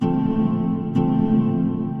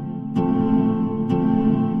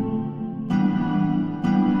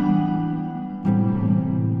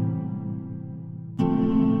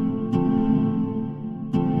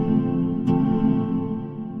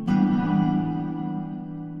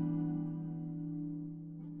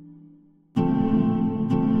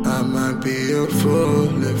be a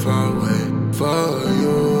fool if I wait for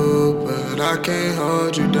you, but I can't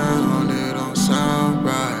hold you down, it don't sound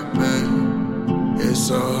right, babe. It's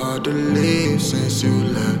so hard to leave since you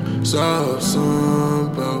left so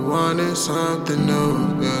soon, but wanting something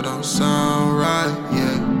new, it don't sound right,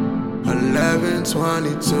 yeah.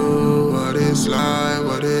 11:22, what it's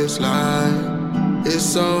like. It's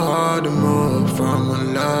so hard to move from a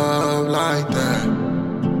love like that.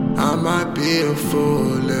 I might be a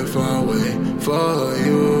fool if I wait for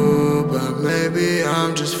you, but maybe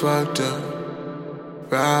I'm just fucked up,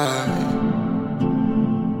 right?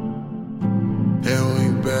 And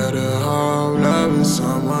we better off loving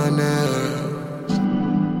someone else.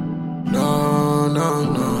 No, no,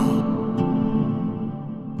 no.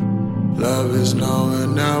 Love is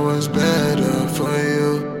knowing that what's better for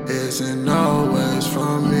you isn't always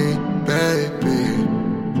for me, baby.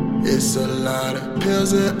 It's a lot of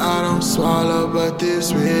pills that I don't swallow, but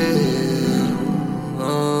this real.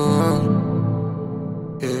 Oh,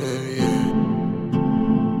 yeah, yeah.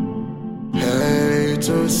 Hate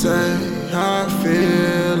to say I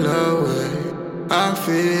feel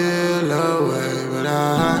away, but I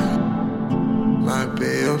might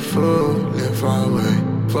be a fool if I wait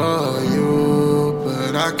for you,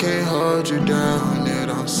 but I can't hold you down, it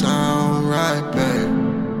don't sound right, babe.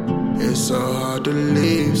 It's so hard to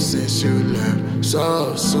leave since you left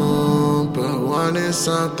so soon, but wanting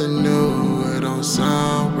something new, it don't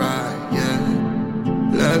sound right, yeah.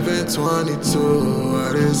 11:22,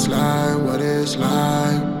 what it's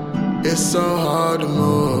like. It's so hard to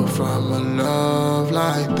move from a love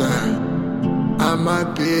like that. I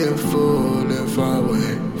might be a fool if I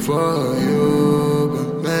wait for you,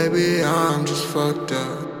 but maybe I'm just fucked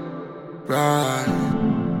up, right?